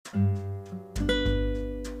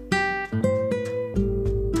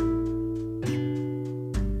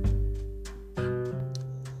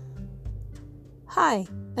Hi,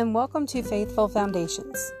 and welcome to Faithful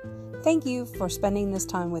Foundations. Thank you for spending this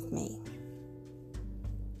time with me.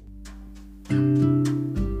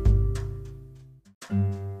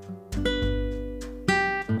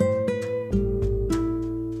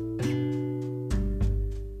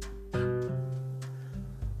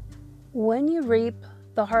 When you reap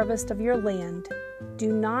the harvest of your land,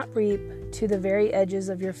 do not reap to the very edges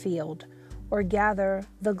of your field, or gather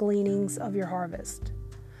the gleanings of your harvest.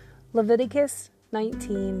 Leviticus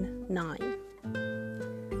 19:9.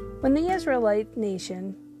 When the Israelite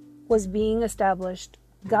nation was being established,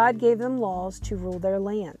 God gave them laws to rule their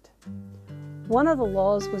land. One of the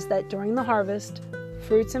laws was that during the harvest,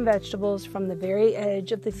 fruits and vegetables from the very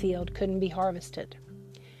edge of the field couldn't be harvested.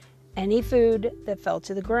 Any food that fell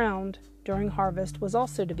to the ground during harvest was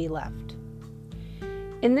also to be left.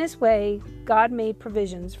 In this way, God made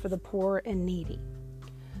provisions for the poor and needy.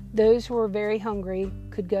 Those who were very hungry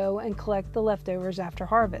could go and collect the leftovers after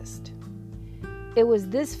harvest. It was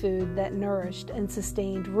this food that nourished and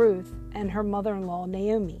sustained Ruth and her mother-in-law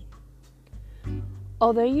Naomi.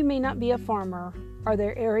 Although you may not be a farmer, are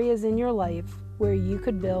there areas in your life where you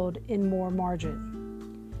could build in more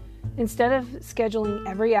margin? Instead of scheduling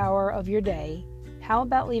every hour of your day, how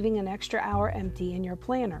about leaving an extra hour empty in your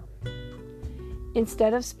planner?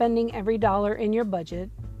 Instead of spending every dollar in your budget,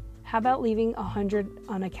 how about leaving 100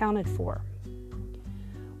 unaccounted for?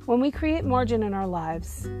 When we create margin in our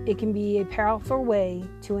lives, it can be a powerful way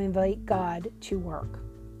to invite God to work.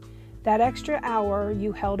 That extra hour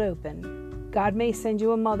you held open, God may send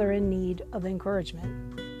you a mother in need of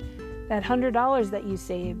encouragement. That $100 that you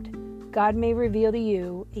saved, God may reveal to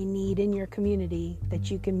you a need in your community that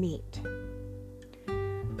you can meet.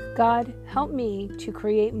 God, help me to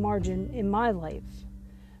create margin in my life.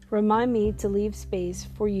 Remind me to leave space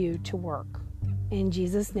for you to work. In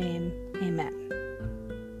Jesus' name, amen.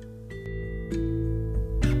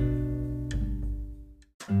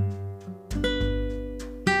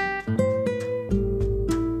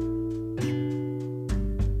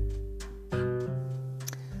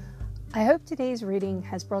 I hope today's reading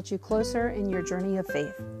has brought you closer in your journey of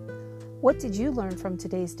faith. What did you learn from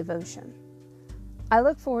today's devotion? I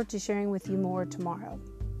look forward to sharing with you more tomorrow.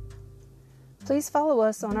 Please follow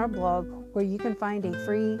us on our blog, where you can find a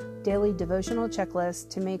free daily devotional checklist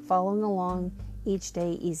to make following along each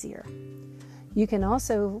day easier. You can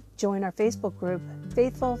also join our Facebook group,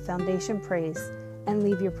 Faithful Foundation Praise, and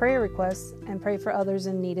leave your prayer requests and pray for others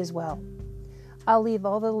in need as well. I'll leave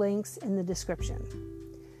all the links in the description.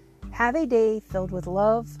 Have a day filled with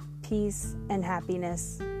love, peace, and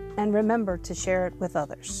happiness, and remember to share it with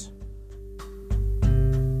others.